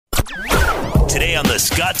Today on The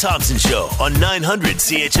Scott Thompson Show on 900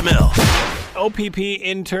 CHML. OPP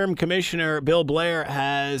Interim Commissioner Bill Blair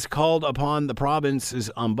has called upon the province's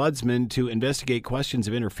ombudsman to investigate questions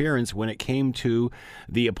of interference when it came to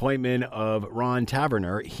the appointment of Ron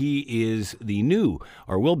Taverner. He is the new,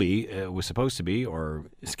 or will be, was supposed to be, or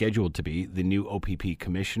scheduled to be, the new OPP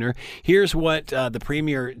Commissioner. Here's what the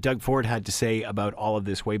Premier, Doug Ford, had to say about all of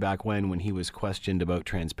this way back when he was questioned about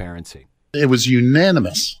transparency. It was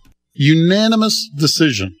unanimous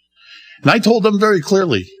decision. And I told them very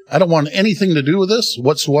clearly, I don't want anything to do with this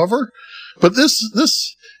whatsoever. But this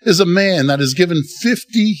is a man that has given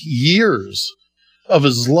 50 years of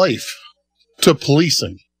his life to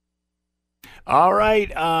policing. All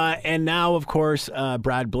right, and now, of course,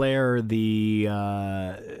 Brad Blair, the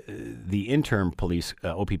interim police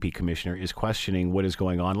OPP commissioner, is questioning what is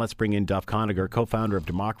going on. Let's bring in Duff Conacher, co-founder of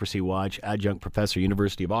Democracy Watch, adjunct professor,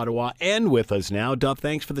 University of Ottawa, and with us now. Duff,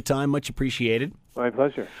 thanks for the time. Much appreciated. My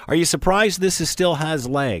pleasure. Are you surprised still has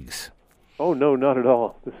legs? Oh, no, not at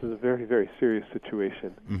all. This is a very, very serious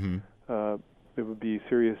situation. Mm-hmm. It would be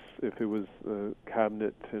serious if it was the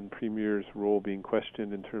cabinet and premier's role being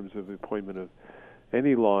questioned in terms of the appointment of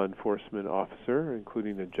any law enforcement officer,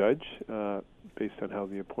 including a judge, based on how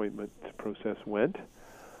the appointment process went.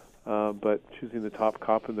 But choosing the top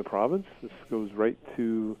cop in the province, this goes right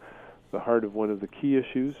to the heart of one of the key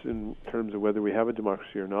issues in terms of whether we have a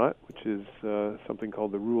democracy or not, which is something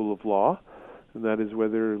called the rule of law, and that is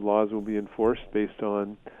whether laws will be enforced based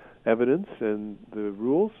on evidence and the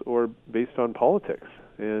rules or based on politics.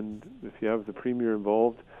 And if you have the premier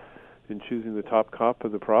involved in choosing the top cop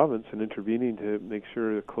of the province and intervening to make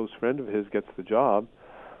sure a close friend of his gets the job,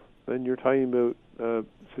 then you're talking about a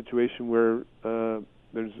situation where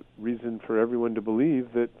there's reason for everyone to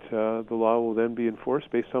believe that the law will then be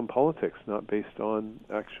enforced based on politics, not based on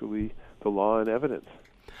actually the law and evidence.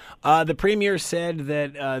 The Premier said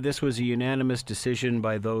that this was a unanimous decision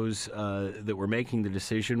by those that were making the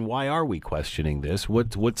decision. Why are we questioning this?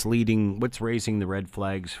 What's raising the red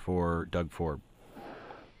flags for Doug Ford?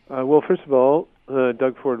 Well, first of all,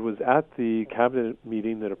 Doug Ford was at the cabinet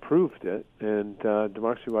meeting that approved it, and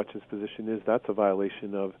Democracy Watch's position is that's a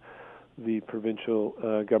violation of the provincial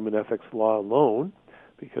government ethics law alone,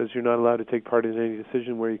 because you're not allowed to take part in any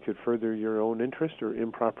decision where you could further your own interest or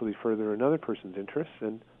improperly further another person's interests.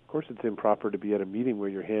 And of course, it's improper to be at a meeting where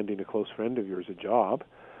you're handing a close friend of yours a job.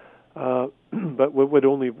 But what would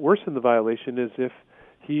only worsen the violation is if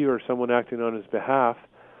he or someone acting on his behalf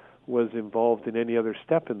was involved in any other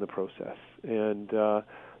step in the process. And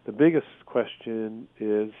the biggest question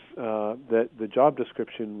is that the job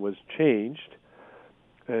description was changed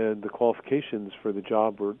and the qualifications for the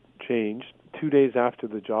job were changed 2 days after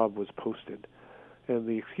the job was posted. And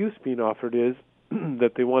the excuse being offered is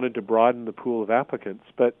that they wanted to broaden the pool of applicants,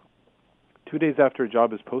 but 2 days after a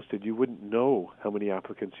job is posted, you wouldn't know how many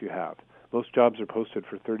applicants you have. Most jobs are posted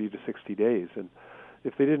for 30 to 60 days, and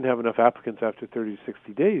if they didn't have enough applicants after 30 to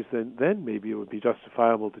 60 days, then maybe it would be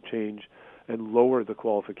justifiable to change and lower the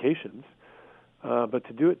qualifications. But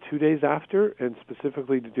to do it 2 days after, and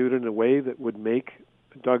specifically to do it in a way that would make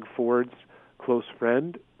Doug Ford's close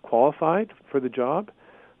friend qualified for the job,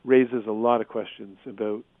 raises a lot of questions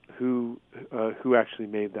about who actually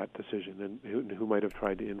made that decision and who might have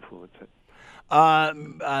tried to influence it.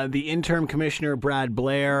 The interim commissioner, Brad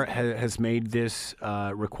Blair, has made this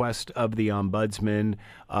request of the ombudsman.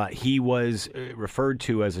 He was referred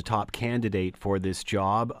to as a top candidate for this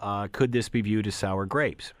job. Could this be viewed as sour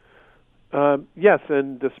grapes? Yes,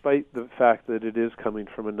 and despite the fact that it is coming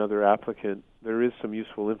from another applicant, there is some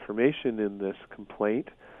useful information in this complaint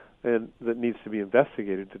and that needs to be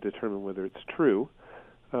investigated to determine whether it's true.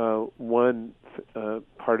 One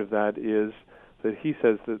part of that is that he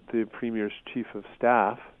says that the Premier's chief of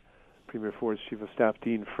staff, Premier Ford's chief of staff,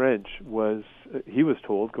 Dean French, he was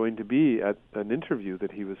told, going to be at an interview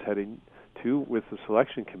that he was heading to with the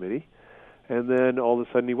selection committee, and then all of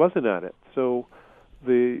a sudden he wasn't at it. So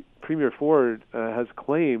the Premier Ford has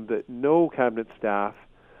claimed that no cabinet staff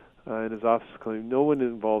in his office claimed no one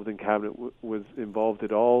involved in cabinet was involved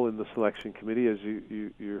at all in the selection committee. As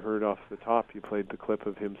you heard off the top, you played the clip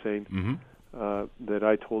of him saying that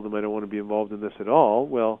I told him I don't want to be involved in this at all.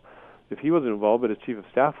 Well, if he wasn't involved but his chief of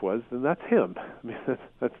staff was, then that's him. I mean,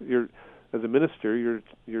 that's as a minister,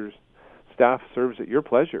 your staff serves at your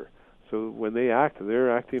pleasure. So when they act,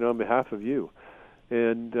 they're acting on behalf of you.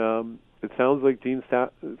 And it sounds like Dean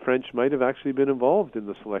French might have actually been involved in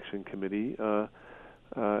the selection committee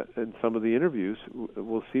in some of the interviews.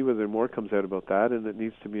 We'll see whether more comes out about that, and it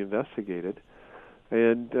needs to be investigated.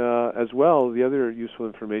 And as well, the other useful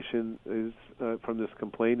information is from this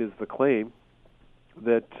complaint is the claim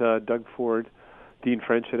that Doug Ford Dean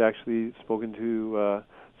French had actually spoken to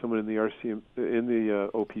someone in the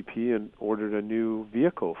OPP and ordered a new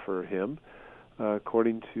vehicle for him,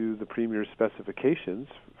 according to the Premier's specifications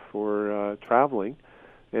for traveling,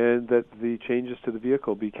 and that the changes to the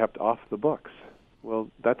vehicle be kept off the books. Well,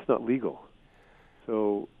 that's not legal.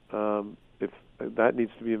 So if that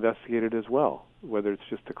needs to be investigated as well, whether it's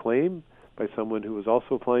just a claim by someone who was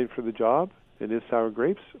also applying for the job and is sour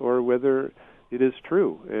grapes, or whether it is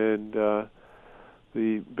true. And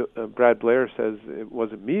Brad Blair says it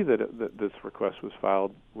wasn't me that this request was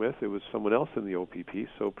filed with; it was someone else in the OPP.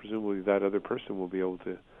 So presumably that other person will be able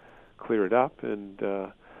to clear it up, and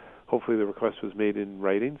hopefully the request was made in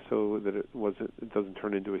writing so that it doesn't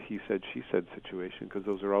turn into a he said she said situation, because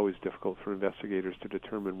those are always difficult for investigators to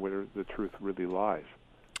determine where the truth really lies.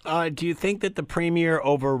 Do you think that the Premier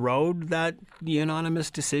overrode that unanimous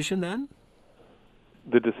decision then?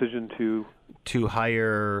 The decision to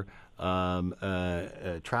hire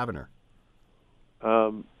Taverner.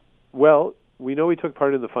 Well, we know he took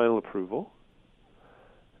part in the final approval,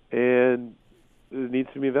 and it needs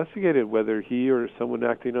to be investigated whether he or someone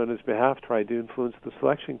acting on his behalf tried to influence the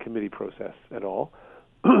selection committee process at all,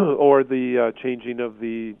 or the changing of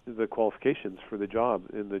the qualifications for the job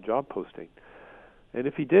in the job posting. And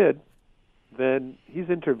if he did, then he's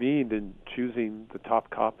intervened in choosing the top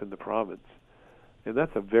cop in the province, and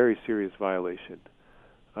that's a very serious violation.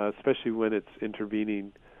 Especially when it's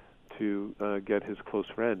intervening to get his close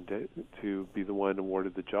friend to be the one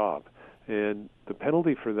awarded the job. And the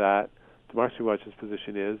penalty for that, Democracy Watch's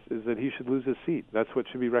position is that he should lose his seat. That's what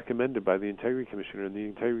should be recommended by the Integrity Commissioner, and the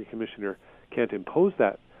Integrity Commissioner can't impose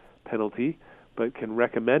that penalty, but can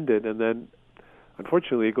recommend it, and then,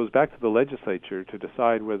 unfortunately, it goes back to the legislature to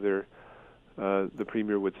decide whether the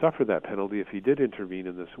Premier would suffer that penalty if he did intervene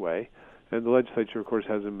in this way. And the legislature, of course,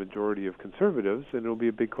 has a majority of Conservatives, and it'll be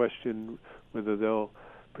a big question whether they'll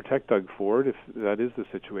protect Doug Ford, if that is the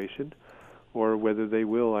situation, or whether they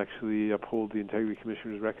will actually uphold the Integrity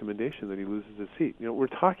Commissioner's recommendation that he loses his seat. You know, we're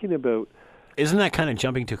talking about... Isn't that kind of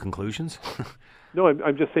jumping to conclusions? No,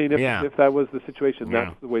 I'm just saying if that was the situation,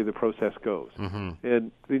 that's the way the process goes. Mm-hmm.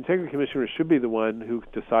 And the Integrity Commissioner should be the one who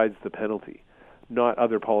decides the penalty, not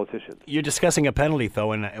other politicians. You're discussing a penalty,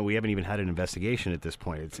 though, and we haven't even had an investigation at this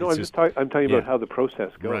point. I'm talking about how the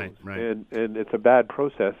process goes. Right. And it's a bad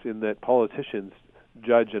process in that politicians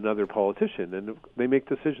judge another politician, and they make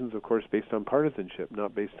decisions, of course, based on partisanship,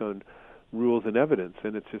 not based on rules and evidence,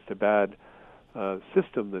 and it's just a bad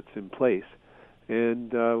system that's in place.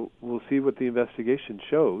 And we'll see what the investigation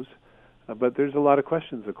shows. But there's a lot of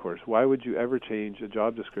questions, of course. Why would you ever change a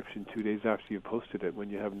job description 2 days after you posted it when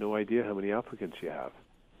you have no idea how many applicants you have?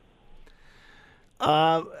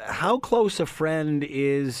 How close a friend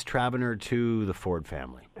is Taverner to the Ford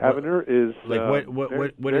family? Taverner is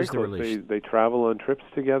what is the relation? They travel on trips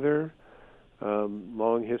together.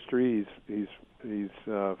 Long history. He's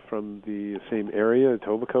from the same area,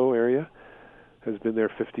 Etobicoke area. Has been there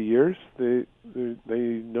 50 years. They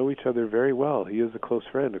know each other very well. He is a close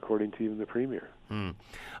friend, according to even the Premier.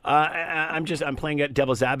 I'm playing at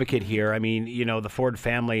devil's advocate here. I mean, you know, the Ford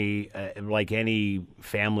family, like any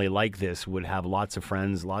family like this, would have lots of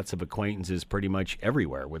friends, lots of acquaintances, pretty much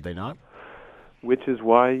everywhere, would they not? Which is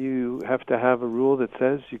why you have to have a rule that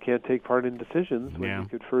says you can't take part in decisions when you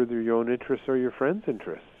could further your own interests or your friends'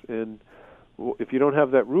 interests. And if you don't have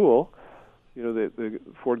that rule, you know, the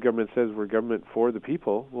Ford government says we're government for the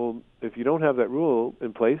people. Well, if you don't have that rule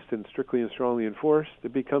in place and strictly and strongly enforced,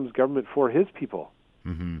 it becomes government for his people.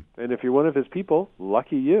 Mm-hmm. And if you're one of his people,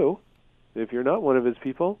 lucky you. If you're not one of his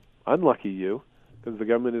people, unlucky you, because the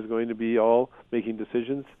government is going to be all making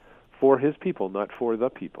decisions for his people, not for the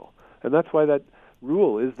people. And that's why that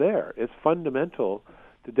rule is there. It's fundamental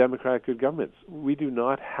to democratic good governments. We do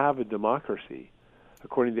not have a democracy.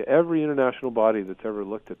 According to every international body that's ever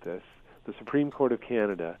looked at this, the Supreme Court of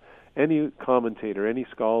Canada, any commentator, any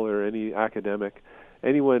scholar, any academic,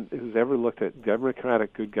 anyone who's ever looked at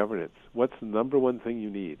democratic good governance, what's the number one thing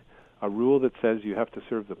you need? A rule that says you have to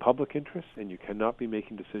serve the public interest and you cannot be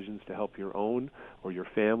making decisions to help your own or your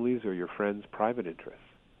family's or your friends' private interests.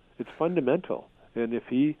 It's fundamental. And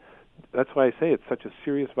that's why I say it's such a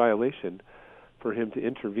serious violation for him to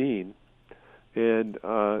intervene and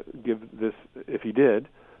give this, if he did,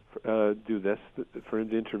 do this, for him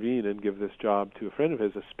to intervene and give this job to a friend of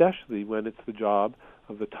his, especially when it's the job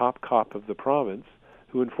of the top cop of the province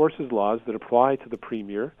who enforces laws that apply to the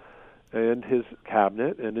Premier and his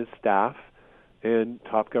cabinet and his staff and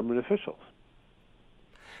top government officials.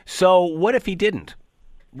 So what if he didn't?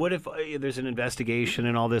 What if there's an investigation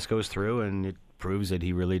and all this goes through and it proves that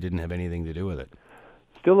he really didn't have anything to do with it?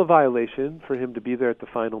 Still a violation for him to be there at the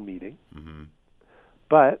final meeting. Mm-hmm.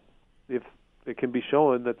 But if it can be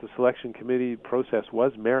shown that the selection committee process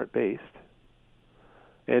was merit-based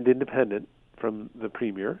and independent from the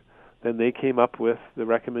Premier, then they came up with the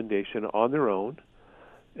recommendation on their own,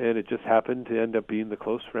 and it just happened to end up being the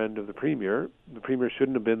close friend of the Premier. The Premier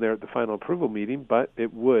shouldn't have been there at the final approval meeting, but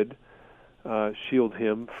it would shield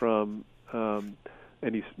him from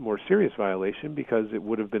any more serious violation because it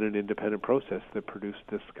would have been an independent process that produced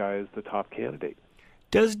this guy as the top candidate.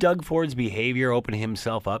 Does Doug Ford's behavior open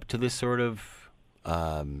himself up to this sort of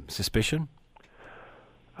suspicion?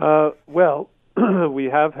 Well, we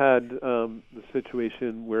have had the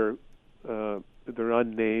situation where they're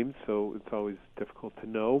unnamed, so it's always difficult to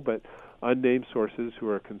know, but unnamed sources who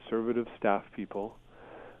are conservative staff people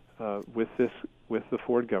with the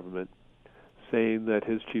Ford government saying that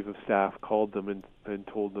his chief of staff called them and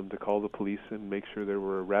told them to call the police and make sure there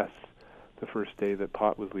were arrests the first day that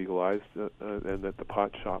pot was legalized and that the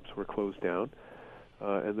pot shops were closed down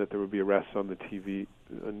and that there would be arrests on the TV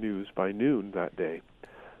news by noon that day.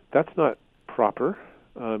 That's not proper.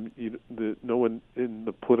 No one in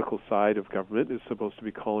the political side of government is supposed to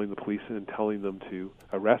be calling the police and telling them to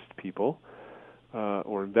arrest people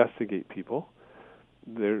or investigate people.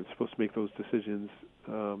 They're supposed to make those decisions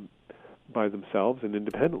by themselves and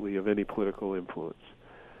independently of any political influence.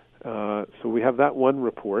 So we have that one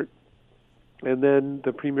report. And then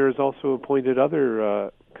the Premier has also appointed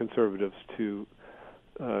other conservatives to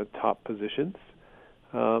top positions.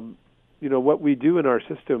 What we do in our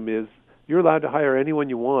system is you're allowed to hire anyone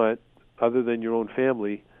you want other than your own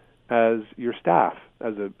family as your staff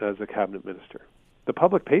as a cabinet minister. The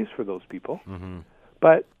public pays for those people,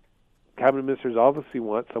 but cabinet ministers obviously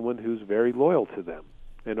want someone who's very loyal to them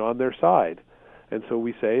and on their side. And so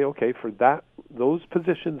we say, okay, for those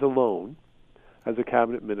positions alone, as a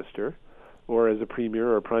cabinet minister or as a premier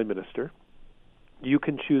or a prime minister, you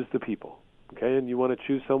can choose the people. Okay, and you want to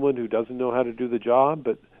choose someone who doesn't know how to do the job,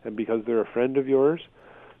 and because they're a friend of yours,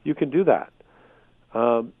 you can do that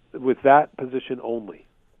with that position only.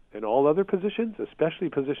 And all other positions, especially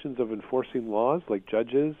positions of enforcing laws like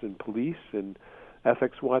judges and police and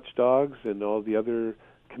ethics watchdogs and all the other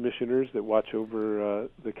commissioners that watch over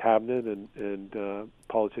the cabinet and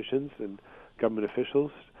politicians and government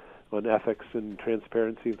officials on ethics and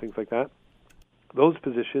transparency and things like that, those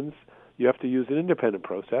positions, you have to use an independent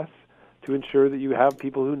process to ensure that you have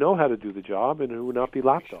people who know how to do the job and who will not be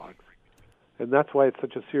lapdogs. And that's why it's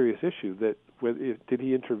such a serious issue that did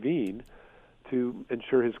he intervene to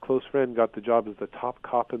ensure his close friend got the job as the top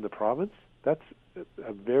cop in the province? That's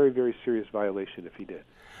a very, very serious violation if he did.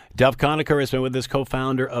 Duff Conacher has been with us,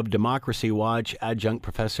 co-founder of Democracy Watch, adjunct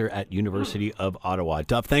professor at University of Ottawa.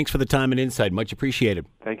 Duff, thanks for the time and insight. Much appreciated.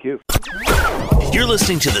 Thank you. You're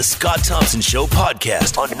listening to the Scott Thompson Show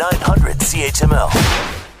podcast on 900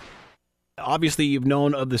 CHML. Obviously, you've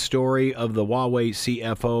known of the story of the Huawei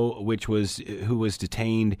CFO, who was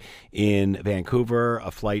detained in Vancouver,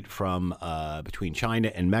 a flight from between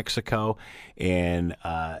China and Mexico, and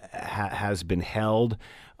has been held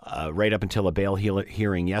right up until a bail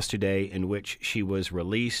hearing yesterday, in which she was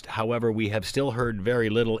released. However, we have still heard very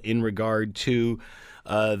little in regard to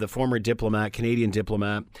the former Canadian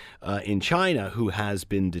diplomat in China who has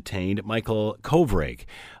been detained, Michael Kovrig.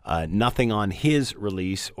 Nothing on his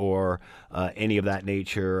release or any of that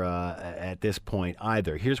nature at this point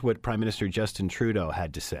either. Here's what Prime Minister Justin Trudeau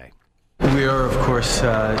had to say. We are, of course,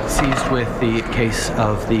 seized with the case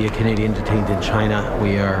of the Canadian detained in China.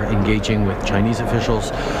 We are engaging with Chinese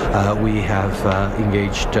officials. We have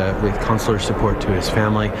engaged with consular support to his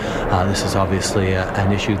family. This is obviously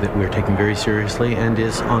an issue that we're taking very seriously and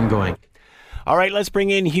is ongoing. All right, let's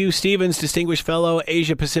bring in Hugh Stevens, Distinguished Fellow,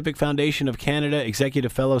 Asia Pacific Foundation of Canada,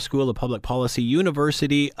 Executive Fellow, School of Public Policy,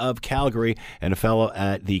 University of Calgary, and a Fellow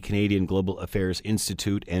at the Canadian Global Affairs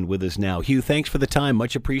Institute, and with us now. Hugh, thanks for the time.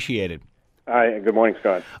 Much appreciated. Hi, good morning,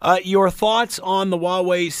 Scott. Your thoughts on the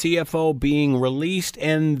Huawei CFO being released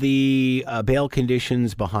and the bail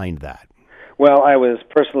conditions behind that? Well, I was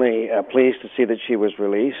personally pleased to see that she was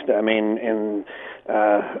released. I mean,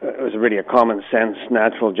 it was really a common sense,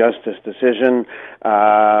 natural justice decision.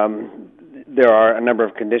 There are a number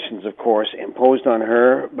of conditions, of course, imposed on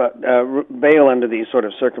her, but bail under these sort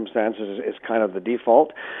of circumstances is kind of the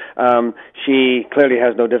default. She clearly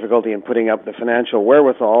has no difficulty in putting up the financial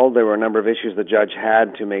wherewithal. There were a number of issues the judge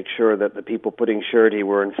had to make sure that the people putting surety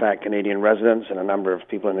were in fact Canadian residents, and a number of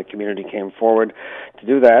people in the community came forward to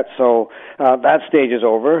do that. So that stage is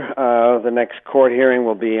over. The next court hearing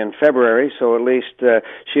will be in February, so at least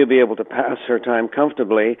she'll be able to pass her time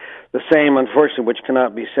comfortably The same, unfortunately, which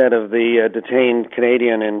cannot be said of the detained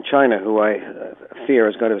Canadian in China, who I fear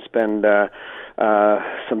is going to spend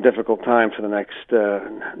some difficult time for the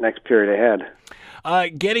next period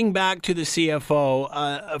ahead. Getting back to the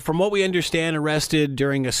CFO, from what we understand, arrested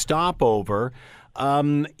during a stopover.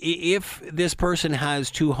 If this person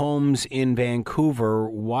has two homes in Vancouver,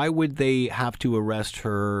 why would they have to arrest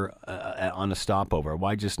her on a stopover?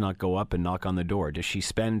 Why just not go up and knock on the door? Does she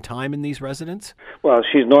spend time in these residences? Well,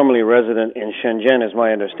 she's normally resident in Shenzhen, is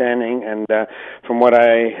my understanding, and from what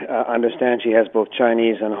I understand, she has both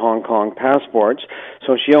Chinese and Hong Kong passports.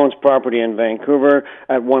 So she owns property in Vancouver.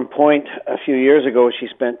 At one point, a few years ago, she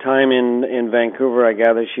spent time in Vancouver. I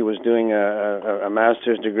gather she was doing a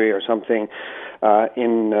master's degree or something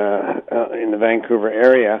in the Vancouver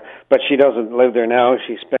area, but she doesn't live there now.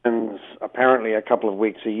 She spends apparently a couple of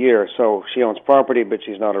weeks a year, so she owns property, but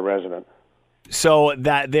she's not a resident. So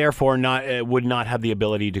that therefore would not have the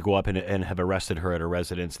ability to go up and have arrested her at a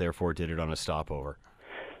residence, therefore did it on a stopover.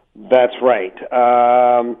 That's right.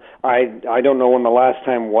 I don't know when the last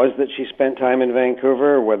time was that she spent time in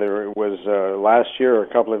Vancouver, whether it was last year or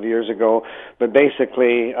a couple of years ago. But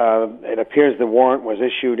basically, it appears the warrant was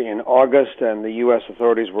issued in August, and the U.S.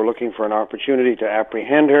 authorities were looking for an opportunity to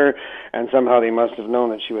apprehend her, and somehow they must have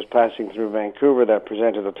known that she was passing through Vancouver. That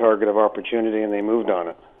presented a target of opportunity, and they moved on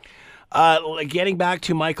it. Getting back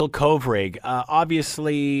to Michael Kovrig,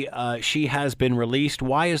 obviously she has been released.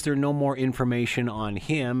 Why is there no more information on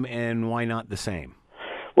him, and why not the same?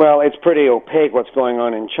 Well, it's pretty opaque what's going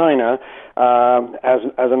on in China. As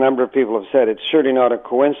a number of people have said, it's surely not a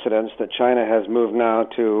coincidence that China has moved now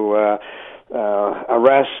to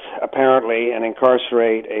arrest, apparently, and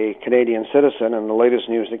incarcerate a Canadian citizen. And the latest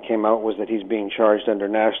news that came out was that he's being charged under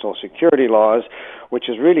national security laws, which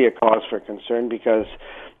is really a cause for concern because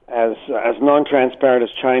as non-transparent as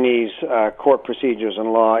Chinese court procedures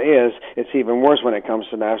and law is, it's even worse when it comes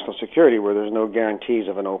to national security, where there's no guarantees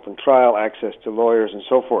of an open trial, access to lawyers, and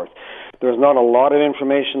so forth. There's not a lot of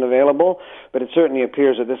information available, but it certainly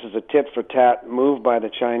appears that this is a tit-for-tat move by the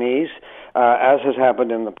Chinese, as has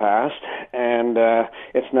happened in the past, and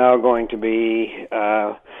it's now going to be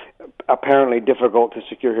apparently difficult to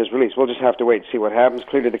secure his release. We'll just have to wait and see what happens.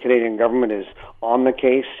 Clearly, the Canadian government is on the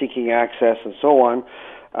case, seeking access and so on.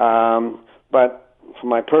 But from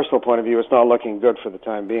my personal point of view, it's not looking good for the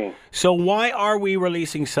time being. So why are we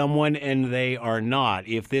releasing someone and they are not,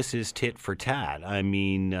 if this is tit for tat? I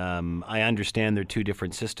mean, I understand they're two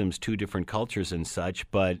different systems, two different cultures and such,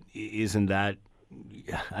 but isn't that,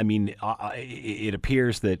 I mean, it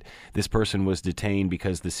appears that this person was detained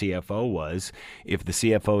because the CFO was. If the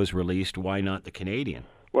CFO is released, why not the Canadian?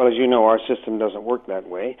 Well, as you know, our system doesn't work that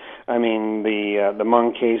way. I mean, the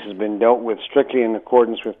Meng case has been dealt with strictly in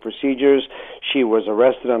accordance with procedures. She was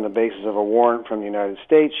arrested on the basis of a warrant from the United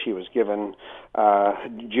States. She was given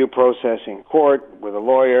due process in court with a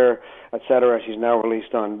lawyer, etc. She's now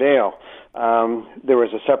released on bail. There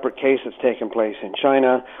is a separate case that's taken place in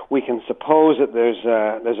China. We can suppose that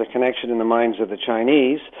there's a connection in the minds of the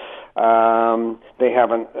Chinese. They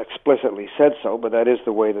haven't explicitly said so, but that is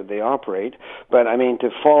the way that they operate. But, I mean, to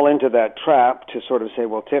fall into that trap, to sort of say,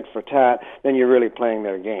 well, tit for tat, then you're really playing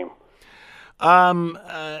their game.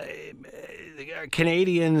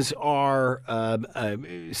 Canadians are,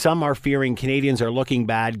 some are fearing Canadians are looking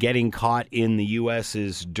bad, getting caught in the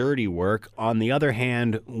U.S.'s dirty work. On the other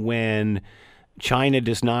hand, when China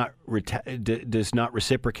does not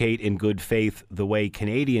reciprocate in good faith the way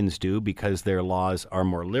Canadians do because their laws are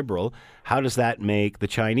more liberal, how does that make the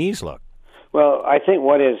Chinese look? Well, I think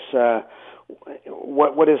what is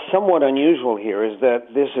somewhat unusual here is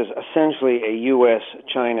that this is essentially a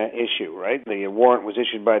U.S.-China issue, right? The warrant was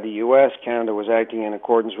issued by the U.S. Canada was acting in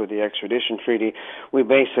accordance with the extradition treaty. We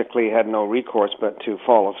basically had no recourse but to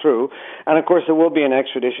follow through. And, of course, there will be an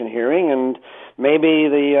extradition hearing, and maybe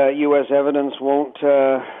the U.S. evidence won't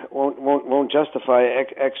justify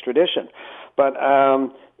extradition. But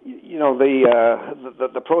you know,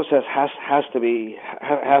 the process has to be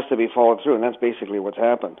followed through, and that's basically what's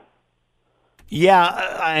happened. Yeah,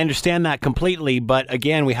 I understand that completely, but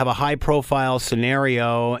again, we have a high-profile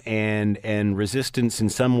scenario and resistance in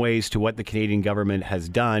some ways to what the Canadian government has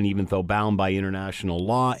done, even though bound by international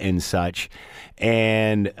law and such.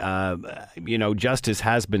 And, you know, justice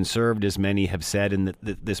has been served, as many have said, and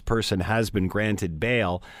that this person has been granted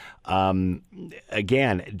bail.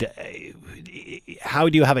 Again, how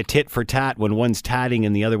do you have a tit for tat when one's tatting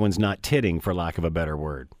and the other one's not titting, for lack of a better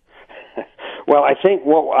word? Well, I think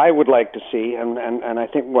what I would like to see, and I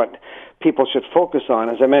think what people should focus on.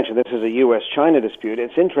 As I mentioned, this is a U.S.-China dispute.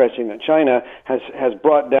 It's interesting that China has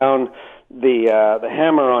brought down the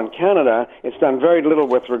hammer on Canada. It's done very little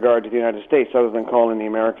with regard to the United States, other than calling the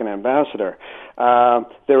American ambassador.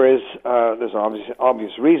 There's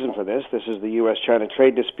obvious reason for this. This is the U.S.-China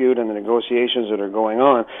trade dispute and the negotiations that are going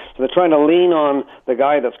on. So they're trying to lean on the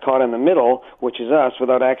guy that's caught in the middle, which is us,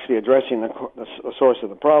 without actually addressing the source of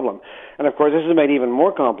the problem. And of course, this is made even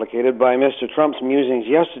more complicated by Mr. Trump's musings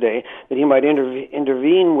yesterday that he might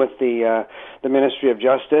intervene with the Ministry of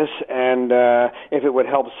Justice, and if it would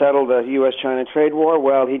help settle the U.S.-China trade war,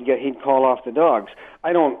 well, he'd call off the dogs.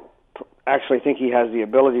 I don't actually think he has the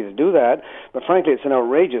ability to do that, but frankly, it's an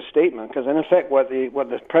outrageous statement, because in effect, what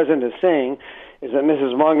the president is saying is that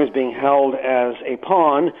Mrs. Wong is being held as a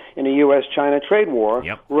pawn in a U.S.-China trade war,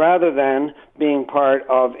 rather than being part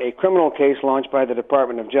of a criminal case launched by the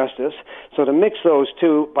Department of Justice. So to mix those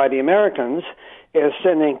two by the Americans is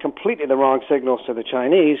sending completely the wrong signals to the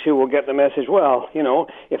Chinese, who will get the message, well,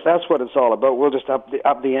 if that's what it's all about, we'll just up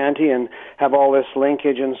the ante and have all this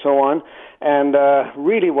linkage and so on. And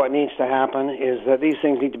really what needs to happen is that these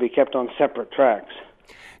things need to be kept on separate tracks.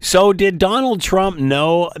 So did Donald Trump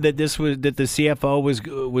know that the CFO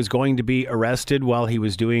was going to be arrested while he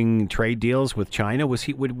was doing trade deals with China?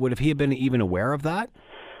 Would he have been even aware of that?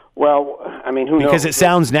 Well, I mean, who knows? Because it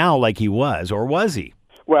sounds now like he was, or was he?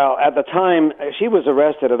 Well, at the time, she was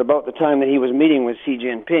arrested at about the time that he was meeting with Xi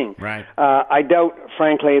Jinping. Right. I doubt,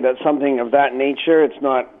 frankly, that something of that nature, it's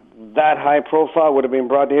not that high profile, would have been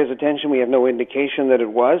brought to his attention. We have no indication that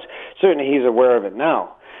it was. Certainly he's aware of it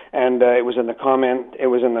now. And it was in the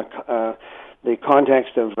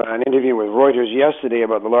context of an interview with Reuters yesterday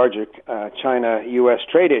about the larger China-U.S.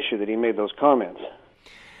 trade issue that he made those comments.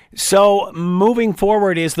 So, moving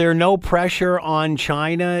forward, is there no pressure on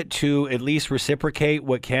China to at least reciprocate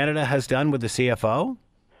what Canada has done with the CFO?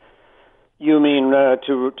 You mean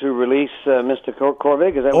to release Mr.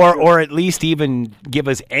 Korvig? Is that or at least even give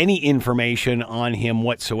us any information on him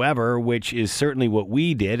whatsoever, which is certainly what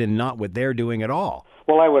we did and not what they're doing at all.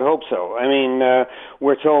 Well, I would hope so. I mean,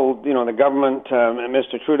 we're told, the government,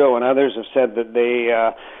 Mr. Trudeau and others have said that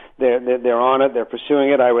they're on it, they're pursuing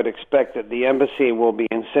it. I would expect that the embassy will be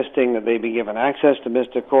insisting that they be given access to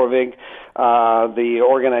Mr. Korvig. The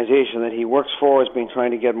organization that he works for has been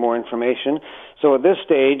trying to get more information. So at this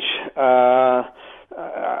stage,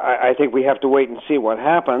 I think we have to wait and see what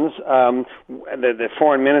happens. The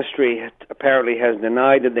Foreign Ministry apparently has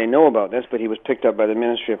denied that they know about this, but he was picked up by the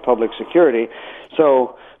Ministry of Public Security.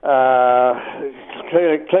 So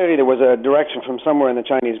clearly there was a direction from somewhere in the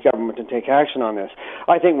Chinese government to take action on this.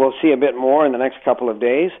 I think we'll see a bit more in the next couple of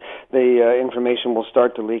days. The information will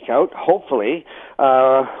start to leak out. Hopefully,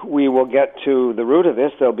 we will get to the root of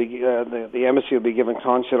this. There'll be the embassy will be given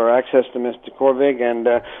consular access to Mr. Korvig, and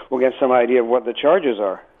we'll get some idea of what the charges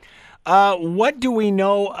are. What do we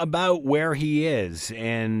know about where he is,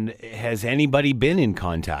 and has anybody been in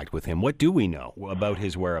contact with him? What do we know about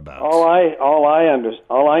his whereabouts? All I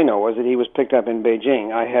know is that he was picked up in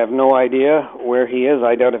Beijing. I have no idea where he is.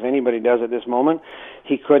 I doubt if anybody does at this moment.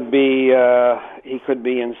 He could be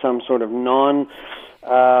in some sort of non-police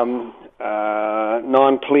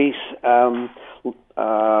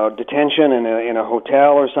detention in a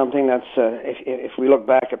hotel or something. That's if we look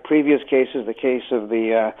back at previous cases, the case of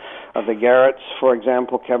the Garretts, for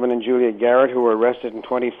example, Kevin and Julia Garrett, who were arrested in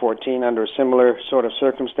 2014 under similar sort of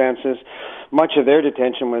circumstances. Much of their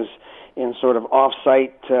detention was in sort of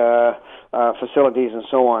off-site facilities and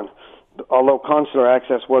so on. Although consular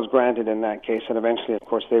access was granted in that case, and eventually, of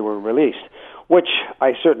course, they were released, which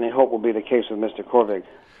I certainly hope will be the case with Mr. Korvig.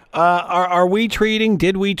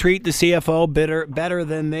 Did we treat the CFO better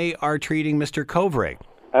than they are treating Mr. Korvig?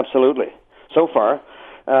 Absolutely, so far.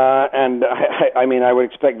 And I mean, I would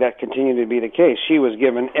expect that continue to be the case. She was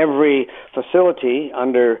given every facility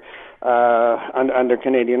under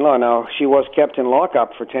Canadian law. Now, she was kept in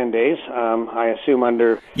lockup for 10 days, I assume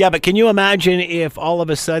under... Yeah, but can you imagine if all of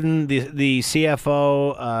a sudden the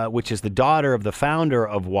CFO, which is the daughter of the founder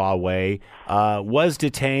of Huawei, was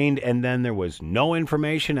detained, and then there was no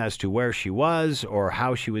information as to where she was or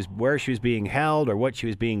where she was being held or what she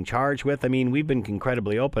was being charged with? I mean, we've been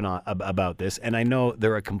incredibly open about this, and I know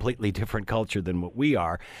they're a completely different culture than what we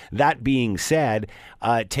are. That being said,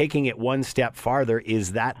 taking it one step farther,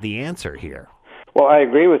 is that the answer here? Well, I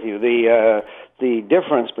agree with you. The the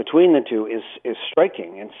difference between the two is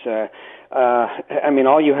striking. It's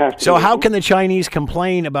all you have to. So how can the Chinese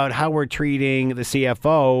complain about how we're treating the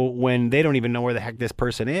CFO when they don't even know where the heck this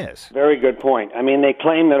person is? Very good point. I mean, they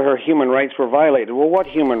claim that her human rights were violated. Well, what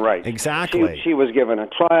human rights? Exactly. She was given a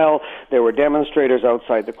trial. There were demonstrators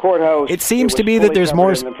outside the courthouse. It seems to me that there's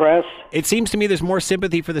more. In the press. It seems to me there's more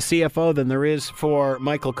sympathy for the CFO than there is for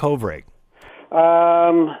Michael Kovrig.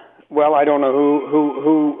 Well, I don't know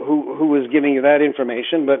who was giving you that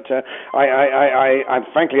information, but I'm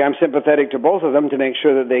frankly I'm sympathetic to both of them to make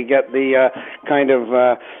sure that they get the kind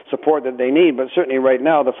of support that they need. But certainly, right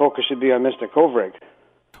now, the focus should be on Mr. Kovrig.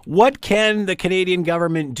 What can the Canadian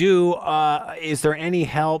government do? Is there any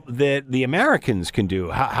help that the Americans can do?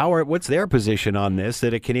 What's their position on this?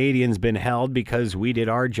 That a Canadian's been held because we did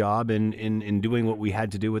our job in doing what we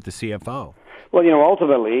had to do with the CFO? Well,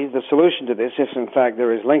 ultimately, the solution to this, if in fact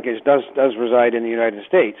there is linkage, does reside in the United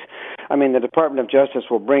States. I mean, the Department of Justice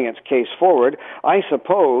will bring its case forward. I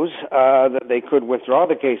suppose that they could withdraw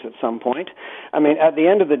the case at some point. I mean, at the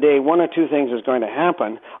end of the day, one of two things is going to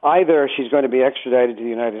happen. Either she's going to be extradited to the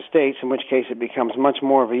United States, in which case it becomes much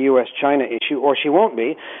more of a U.S.-China issue, or she won't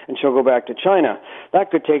be, and she'll go back to China. That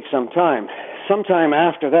could take some time. Sometime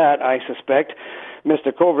after that, I suspect,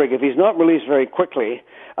 Mr. Kovrig, if he's not released very quickly,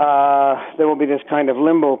 there will be this kind of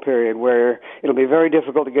limbo period where it'll be very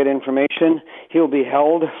difficult to get information. He'll be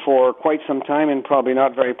held for quite some time in probably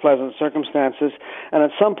not very pleasant circumstances. And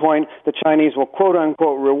at some point, the Chinese will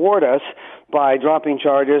quote-unquote reward us by dropping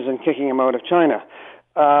charges and kicking him out of China.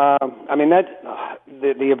 The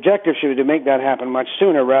objective should be to make that happen much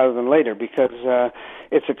sooner rather than later, because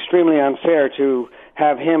it's extremely unfair to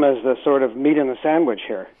have him as the sort of meat in the sandwich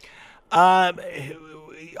here.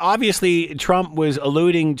 Obviously, Trump was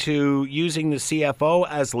alluding to using the CFO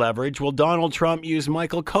as leverage. Will Donald Trump use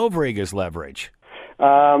Michael Kovrig as leverage?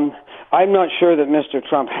 I'm not sure that Mr.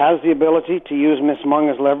 Trump has the ability to use Ms. Meng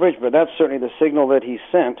as leverage, but that's certainly the signal that he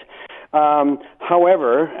sent.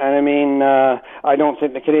 However, I don't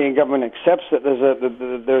think the Canadian government accepts that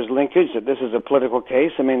there's linkage, that this is a political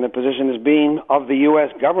case. I mean, the position is being of the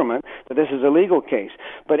U.S. government that this is a legal case.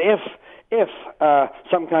 But if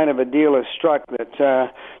some kind of a deal is struck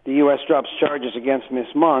that the U.S. drops charges against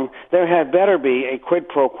Ms. Meng, there had better be a quid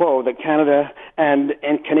pro quo that Canada and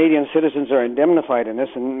Canadian citizens are indemnified in this,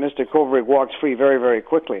 and Mr. Kovrig walks free very, very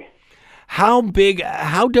quickly. How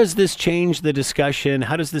does this change the discussion?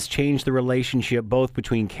 How does this change the relationship both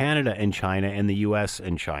between Canada and China and the U.S.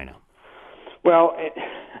 and China? Well,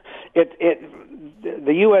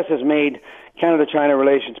 the U.S. has made Canada-China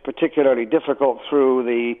relations particularly difficult through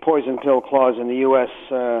the poison pill clause in the U.S.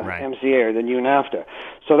 MCA, or the new NAFTA.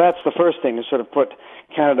 So that's the first thing, to sort of put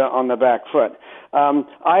Canada on the back foot.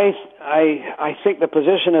 I think the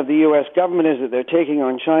position of the U.S. government is that they're taking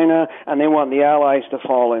on China and they want the allies to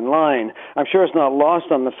fall in line. I'm sure it's not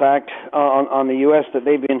lost on the fact on the U.S. that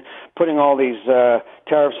they've been putting all these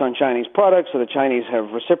tariffs on Chinese products, so the Chinese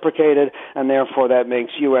have reciprocated, and therefore that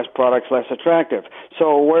makes U.S. products less attractive.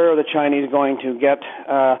 So where are the Chinese going to get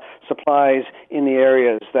supplies in the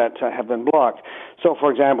areas that have been blocked? So,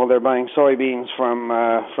 for example, they're buying soybeans from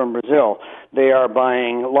Brazil. They are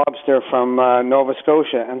buying lobster from Nova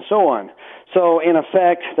Scotia, and so on. So, in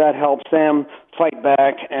effect, that helps them fight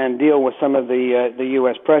back and deal with some of the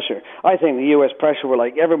U.S. pressure. I think the U.S. pressure would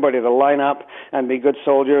like everybody to line up and be good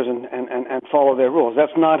soldiers and follow their rules.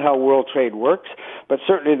 That's not how world trade works, but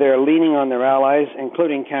certainly they're leaning on their allies,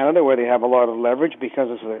 including Canada, where they have a lot of leverage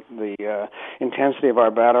because of the intensity of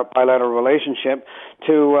our bilateral relationship,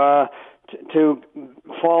 to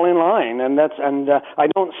fall in line, and I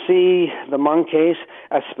don't see the Meng case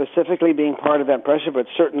as specifically being part of that pressure, but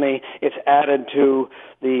certainly it's added to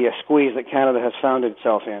the squeeze that Canada has found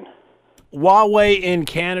itself in. Huawei in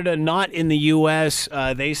Canada, not in the U.S.,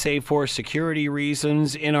 they say for security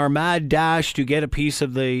reasons. In our mad dash to get a piece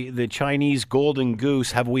of the Chinese golden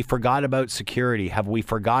goose, have we forgot about security? Have we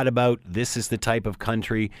forgot about this is the type of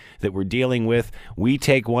country that we're dealing with? We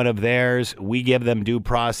take one of theirs, we give them due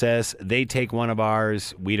process, they take one of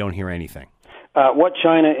ours, we don't hear anything. What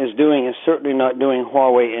China is doing is certainly not doing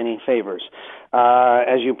Huawei any favors.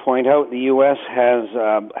 As you point out, the U.S. has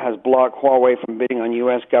blocked Huawei from bidding on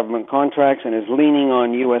U.S. government contracts and is leaning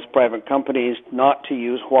on U.S. private companies not to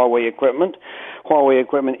use Huawei equipment. Huawei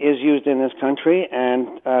equipment is used in this country,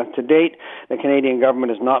 and to date, the Canadian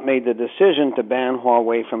government has not made the decision to ban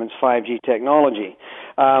Huawei from its 5G technology.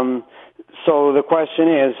 So the question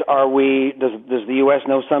is, does the U.S.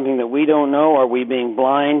 know something that we don't know? Are we being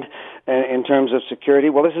blind in terms of security?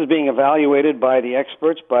 Well, this is being evaluated by the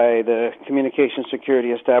experts, by the communication security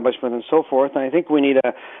establishment and so forth, and I think we need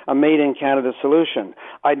a made-in-Canada solution.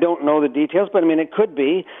 I don't know the details, but I mean, it could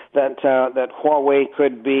be that Huawei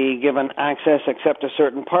could be given access except to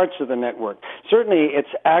certain parts of the network. Certainly, it's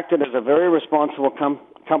acted as a very responsible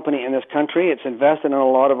company in this country. It's invested in a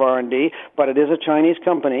lot of R&D, but it is a Chinese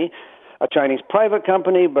company, a Chinese private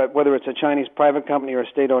company, but whether it's a Chinese private company or a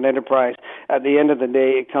state-owned enterprise, at the end of the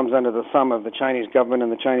day, it comes under the thumb of the Chinese government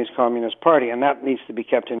and the Chinese Communist Party, and that needs to be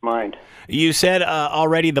kept in mind. You said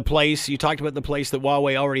already you talked about the place that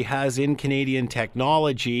Huawei already has in Canadian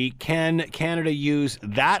technology. Can Canada use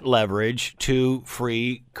that leverage to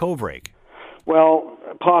free Kovrig? Well,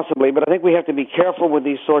 possibly, but I think we have to be careful with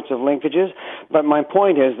these sorts of linkages. But my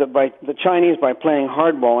point is that the Chinese, by playing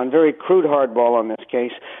hardball, and very crude hardball on this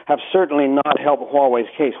case, have certainly not helped Huawei's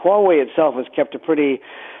case. Huawei itself has kept a pretty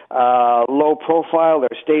low profile.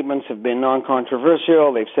 Their statements have been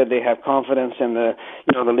non-controversial. They've said they have confidence in the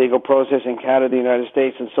legal process in Canada, the United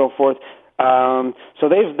States, and so forth. So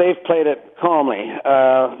they've played it calmly.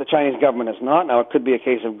 The Chinese government has not. Now, it could be a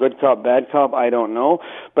case of good cop, bad cop. I don't know,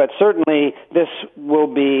 but certainly this will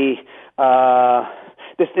be.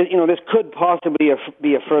 This could possibly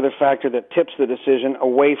be a further factor that tips the decision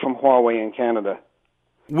away from Huawei in Canada.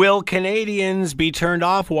 Will Canadians be turned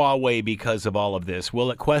off Huawei because of all of this? Will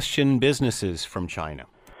it question businesses from China?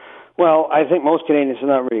 Well, I think most Canadians have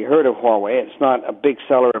not really heard of Huawei. It's not a big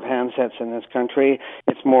seller of handsets in this country.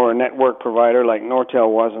 It's more a network provider like Nortel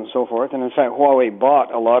was and so forth. And in fact, Huawei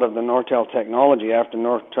bought a lot of the Nortel technology after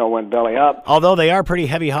Nortel went belly up. Although they are pretty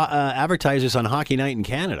heavy advertisers on Hockey Night in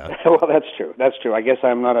Canada. Well, that's true. That's true. I guess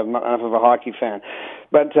I'm not enough of a hockey fan.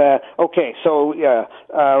 But, okay, so,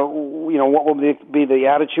 what will be the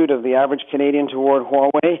attitude of the average Canadian toward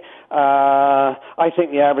Huawei? I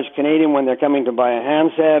think the average Canadian, when they're coming to buy a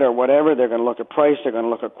handset or whatever, they're going to look at price, they're going to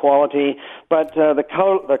look at quality. But the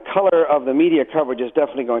color of the media coverage is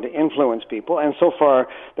definitely going to influence people. And so far,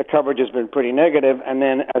 the coverage has been pretty negative. And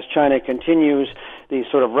then as China continues these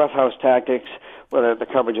sort of roughhouse tactics, well, the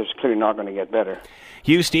coverage is clearly not going to get better.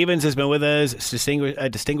 Hugh Stevens has been with us,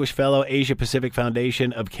 Distinguished Fellow, Asia Pacific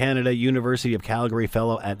Foundation of Canada, University of Calgary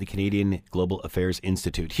Fellow at the Canadian Global Affairs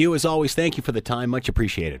Institute. Hugh, as always, thank you for the time. Much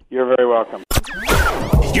appreciated. You're very welcome.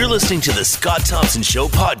 You're listening to the Scott Thompson Show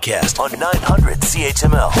podcast on 900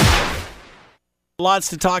 CHML. Lots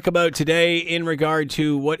to talk about today in regard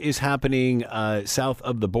to what is happening south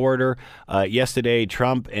of the border. Yesterday,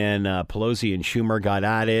 Trump and Pelosi and Schumer got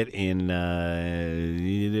at it, and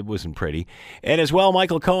it wasn't pretty. And as well,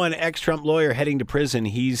 Michael Cohen, ex-Trump lawyer, heading to prison.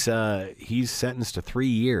 He's sentenced to 3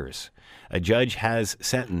 years. A judge has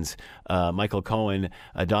sentenced Michael Cohen,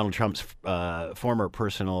 Donald Trump's former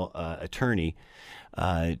personal attorney,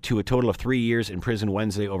 to a total of 3 years in prison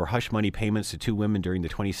Wednesday over hush money payments to two women during the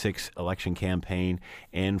 26th election campaign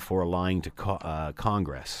and for lying to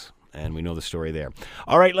Congress. And we know the story there.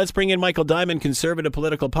 All right, let's bring in Michael Diamond, conservative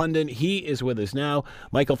political pundit. He is with us now.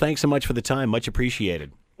 Michael, thanks so much for the time. Much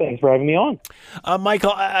appreciated. Thanks for having me on.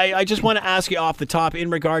 Michael, I just want to ask you off the top, in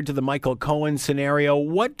regard to the Michael Cohen scenario,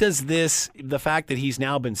 what does the fact that he's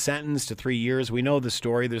now been sentenced to 3 years, we know the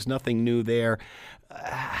story, there's nothing new there.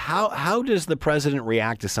 How does the president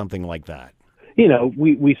react to something like that?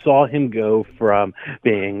 We saw him go from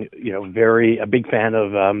being, a big fan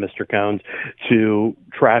of Mr. Cohen's to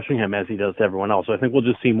trashing him as he does to everyone else. So I think we'll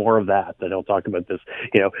just see more of that he'll talk about this,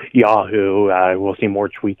 Yahoo. We'll see more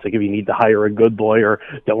tweets like, if you need to hire a good lawyer,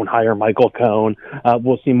 don't hire Michael Cohen.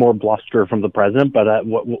 We'll see more bluster from the president. But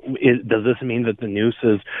does this mean that the noose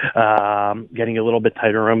is getting a little bit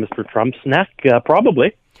tighter around Mr. Trump's neck?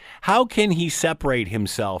 Probably. How can he separate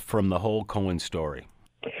himself from the whole Cohen story?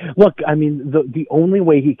 Look, I mean, the only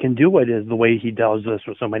way he can do it is the way he does this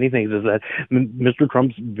with so many things, is that Mr.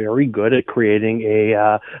 Trump's very good at creating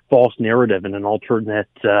a false narrative and an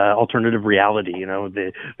alternative reality.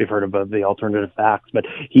 We've heard about the alternative facts, but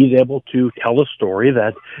he's able to tell a story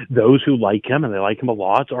that those who like him, and they like him a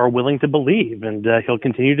lot, are willing to believe. And he'll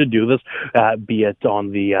continue to do this, be it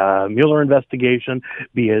on the Mueller investigation,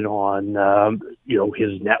 be it on,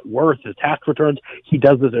 his net worth, his tax returns. He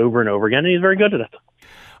does this over and over again, and he's very good at it.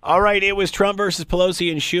 All right, it was Trump versus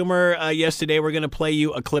Pelosi and Schumer yesterday. We're going to play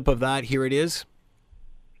you a clip of that. Here it is.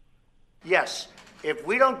 Yes, if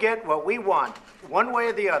we don't get what we want, one way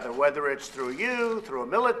or the other, whether it's through you, through a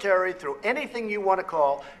military, through anything you want to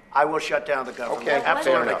call, I will shut down the government. Okay,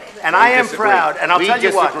 absolutely. And I am proud, and I'll tell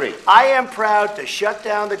you what, I am proud to shut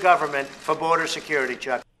down the government for border security,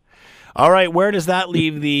 Chuck. All right, where does that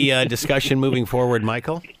leave the discussion moving forward,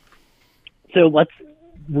 Michael? So let's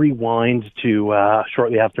rewind to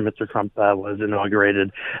shortly after Mr. Trump was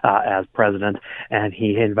inaugurated as president, and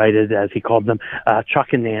he invited, as he called them,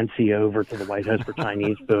 Chuck and Nancy over to the White House for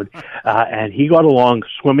Chinese food, and he got along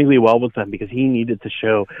swimmingly well with them because he needed to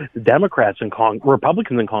show the Democrats and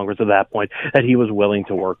Republicans in Congress at that point that he was willing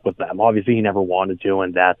to work with them. Obviously, he never wanted to,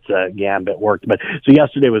 and that gambit worked. But so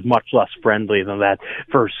yesterday was much less friendly than that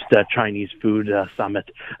first Chinese food summit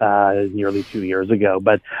nearly 2 years ago.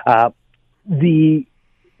 But the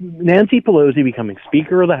Nancy Pelosi becoming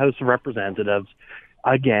Speaker of the House of Representatives,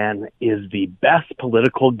 again, is the best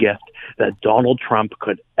political gift that Donald Trump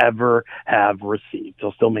could ever have received.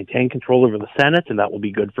 He'll still maintain control over the Senate, and that will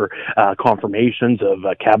be good for confirmations of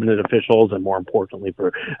cabinet officials and, more importantly,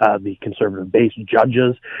 for the conservative-based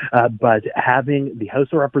judges. But having the House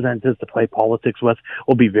of Representatives to play politics with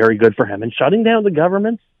will be very good for him. And shutting down the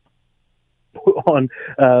government on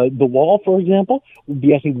the wall, for example, would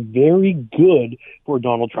be, I think, very good for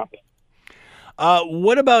Donald Trump.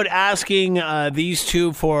 What about asking these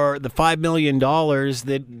two for the $5 million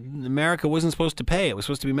that America wasn't supposed to pay? It was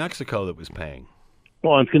supposed to be Mexico that was paying.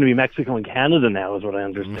 Well, it's going to be Mexico and Canada now, is what I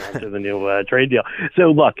understand, through the new trade deal.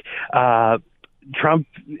 So, look, Trump,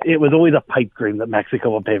 it was always a pipe dream that Mexico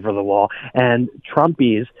will pay for the wall, and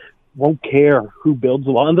Trumpies won't care who builds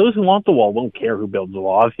the wall, and those who want the wall won't care who builds the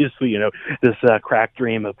wall. Obviously, this crack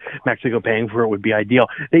dream of Mexico paying for it would be ideal.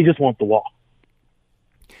 They just want the wall.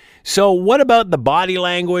 So what about the body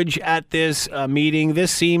language at this meeting?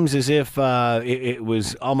 This seems as if it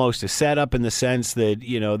was almost a setup in the sense that,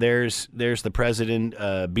 there's the president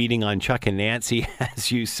beating on Chuck and Nancy,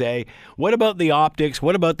 as you say. What about the optics?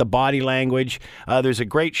 What about the body language? There's a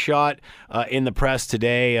great shot in the press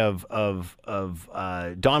today of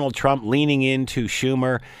Donald Trump leaning into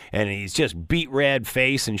Schumer, and he's just beet red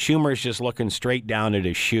face, and Schumer's just looking straight down at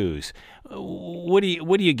his shoes. What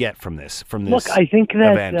do you get from this? Look, I think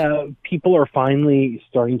that people are finally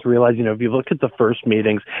starting to realize, if you look at the first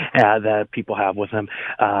meetings that people have with him,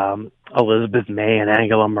 Elizabeth May and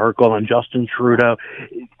Angela Merkel and Justin Trudeau,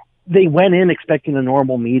 they went in expecting a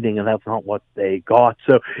normal meeting, and that's not what they got.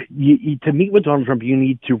 So to meet with Donald Trump, you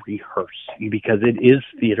need to rehearse, because it is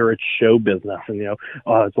theater, it's show business. And,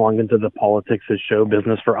 it's long into the politics is show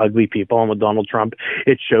business for ugly people. And with Donald Trump,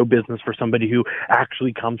 it's show business for somebody who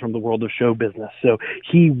actually comes from the world of show business. So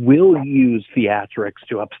he will use theatrics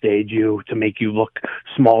to upstage you, to make you look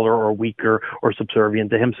smaller or weaker or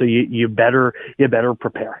subservient to him. So you better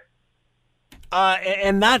prepare.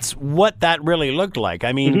 And that's what that really looked like.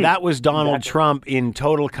 I mean, that was Donald Trump in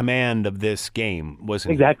total command of this game,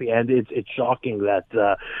 wasn't it? Exactly, and it's shocking that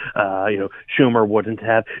Schumer wouldn't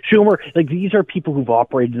have. Schumer, these are people who've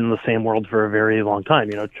operated in the same world for a very long time.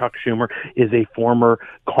 Chuck Schumer is a former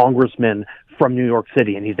congressman from New York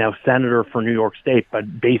City, and he's now senator for New York State,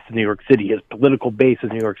 but based in New York City. His political base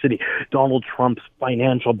is New York City. Donald Trump's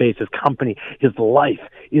financial base, his company, his life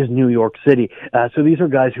is New York City. So these are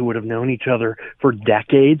guys who would have known each other for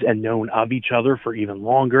decades and known of each other for even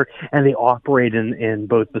longer, and they operate in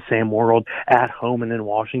both the same world at home and in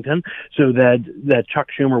Washington, so that Chuck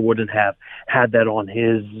Schumer wouldn't have had that on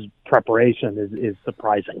his preparation is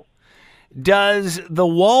surprising. Does the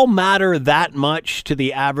wall matter that much to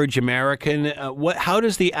the average American? How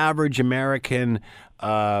does the average American,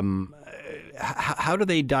 how do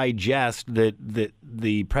they digest that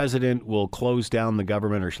the president will close down the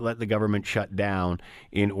government or let the government shut down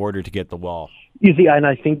in order to get the wall? You see, and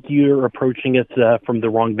I think you're approaching it from the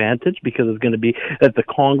wrong vantage, because it's going to be that the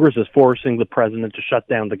Congress is forcing the president to shut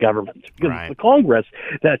down the government. Because it's the Congress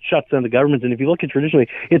that shuts down the government. And if you look at traditionally,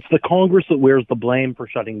 it's the Congress that wears the blame for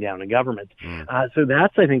shutting down a government. So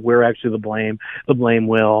that's, I think, where actually the blame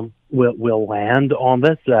will land on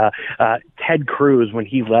this. Ted Cruz, when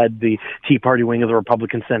he led the Tea Party wing of the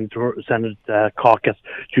Republican Senate caucus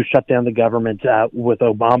to shut down the government with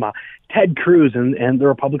Obama, Ted Cruz and the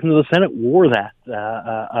Republicans of the Senate wore that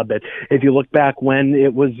a bit. If you look back when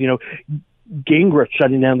it was, Gingrich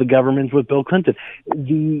shutting down the government with Bill Clinton,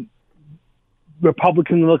 the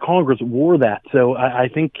Republicans of the Congress wore that. So I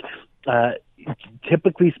think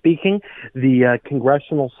typically speaking, the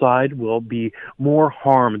congressional side will be more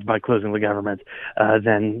harmed by closing the government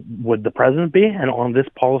than would the president be. And on this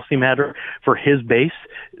policy matter, for his base,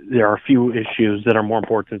 there are a few issues that are more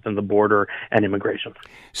important than the border and immigration.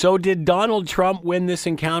 So did Donald Trump win this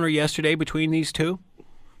encounter yesterday between these two?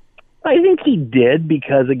 I think he did,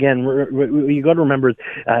 because, again, you got to remember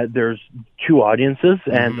there's two audiences,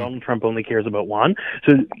 and Donald Trump only cares about one.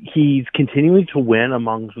 So he's continuing to win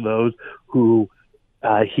amongst those who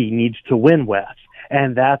he needs to win with,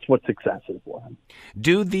 and that's what success is for him.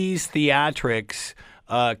 Do these theatrics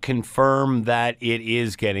confirm that it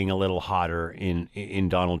is getting a little hotter in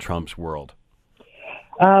Donald Trump's world?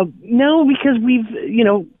 No, because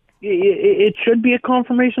it should be a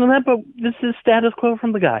confirmation of that, but this is status quo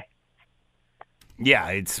from the guy. Yeah,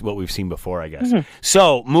 it's what we've seen before, I guess. Mm-hmm.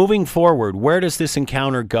 So, moving forward, where does this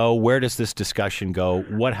encounter go? Where does this discussion go?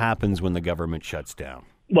 What happens when the government shuts down?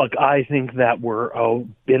 Look, I think that we're a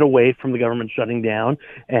bit away from the government shutting down,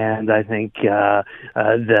 and I think Nancy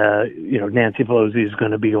Pelosi is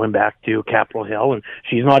going to be going back to Capitol Hill, and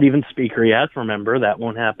she's not even speaker yet. Remember, that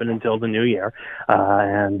won't happen until the new year,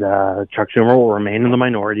 and Chuck Schumer will remain in the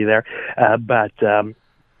minority there, but.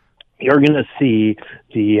 You're going to see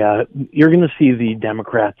the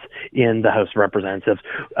Democrats in the House of Representatives.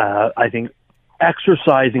 I think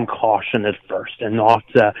exercising caution at first and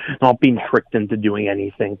not being tricked into doing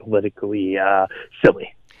anything politically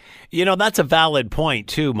silly. That's a valid point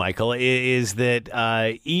too, Michael. Is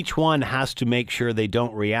that each one has to make sure they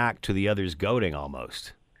don't react to the other's goading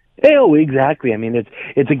almost. Oh, exactly. I mean,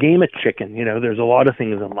 it's a game of chicken. There's a lot of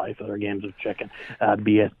things in life that are games of chicken,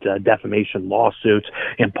 be it defamation lawsuits,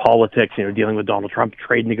 in politics, dealing with Donald Trump,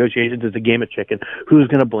 trade negotiations. It's a game of chicken. Who's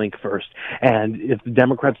going to blink first? And if the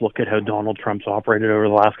Democrats look at how Donald Trump's operated over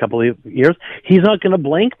the last couple of years, he's not going to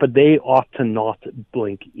blink, but they ought to not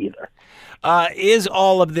blink either. Is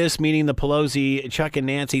all of this, meaning the Pelosi, Chuck and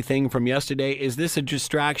Nancy thing from yesterday, is this a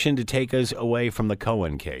distraction to take us away from the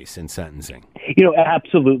Cohen case in sentencing?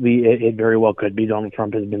 Absolutely, it very well could be. Donald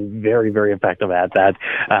Trump has been very, very effective at that.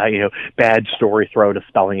 Bad story throw to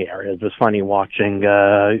spelling errors. It was funny watching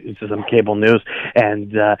some cable news,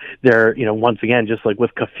 and they're, once again, just like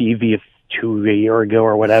with Kafivi a year ago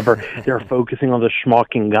or whatever, they're focusing on the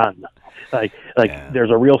schmucking gun. There's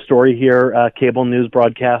a real story here, cable news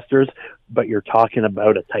broadcasters, but you're talking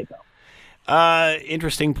about a typo.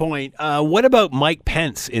 Interesting point. What about Mike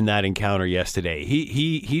Pence in that encounter yesterday?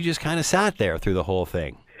 He just kind of sat there through the whole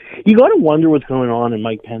thing. You got to wonder what's going on in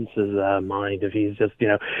Mike Pence's mind, if he's just,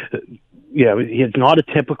 it's not a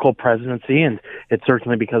typical presidency, and it's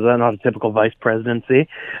certainly because of that, not a typical vice presidency.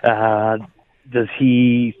 Does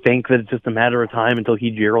he think that it's just a matter of time until he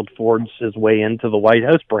Gerald Fords his way into the White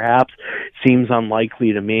House? Perhaps. Seems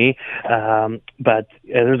unlikely to me. But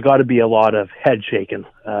there's got to be a lot of head shaking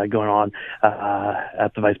going on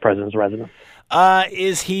at the vice president's residence.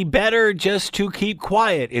 Is he better just to keep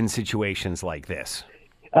quiet in situations like this?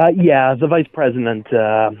 Yeah, the vice president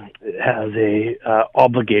has a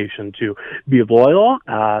obligation to be loyal,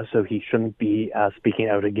 so he shouldn't be speaking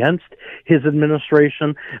out against his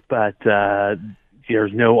administration, but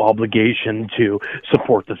there's no obligation to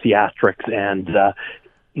support the theatrics and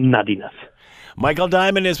nuttiness. Michael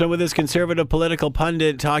Diamond has been with his conservative political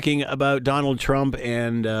pundit talking about Donald Trump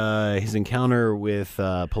and his encounter with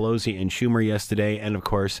Pelosi and Schumer yesterday, and of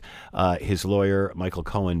course his lawyer Michael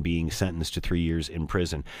Cohen being sentenced to 3 years in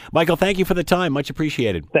prison. Michael, thank you for the time. Much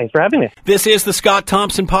appreciated. Thanks for having me. This is the Scott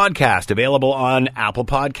Thompson Podcast, available on Apple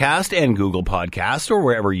Podcast and Google Podcast, or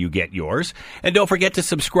wherever you get yours. And don't forget to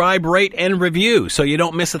subscribe, rate, and review so you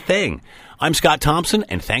don't miss a thing. I'm Scott Thompson,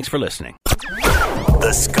 and thanks for listening.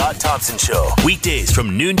 The Scott Thompson Show, weekdays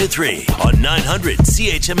from noon to 3 on 900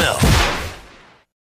 CHML.